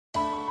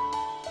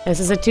This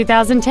is a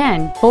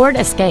 2010 Ford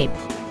Escape.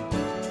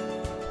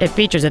 It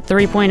features a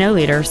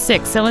 3.0-liter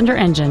six-cylinder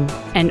engine,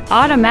 an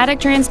automatic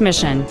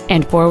transmission,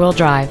 and four-wheel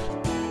drive.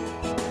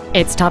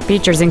 Its top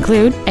features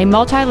include a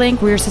multi-link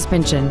rear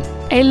suspension,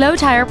 a low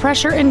tire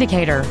pressure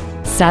indicator,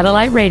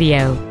 satellite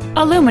radio,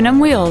 aluminum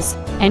wheels,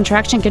 and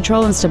traction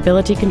control and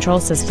stability control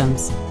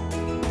systems.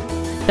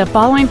 The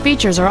following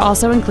features are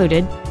also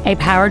included: a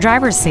power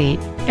driver's seat,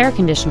 air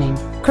conditioning,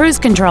 cruise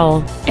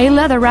control, a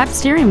leather-wrapped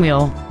steering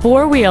wheel,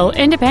 four-wheel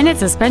independent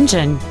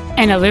suspension,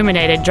 an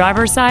illuminated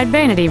driver's side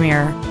vanity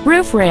mirror,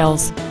 roof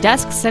rails,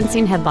 dusk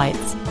sensing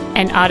headlights,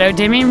 an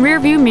auto-dimming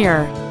rear-view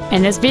mirror,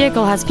 and this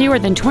vehicle has fewer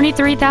than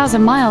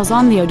 23,000 miles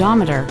on the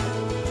odometer.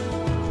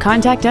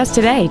 Contact us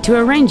today to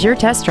arrange your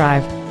test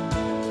drive.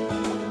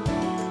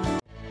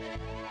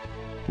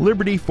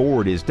 Liberty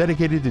Ford is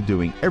dedicated to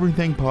doing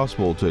everything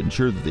possible to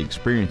ensure that the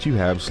experience you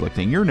have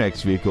selecting your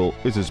next vehicle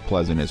is as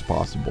pleasant as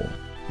possible.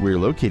 We're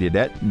located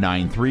at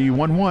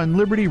 9311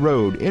 Liberty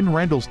Road in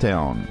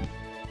Randallstown.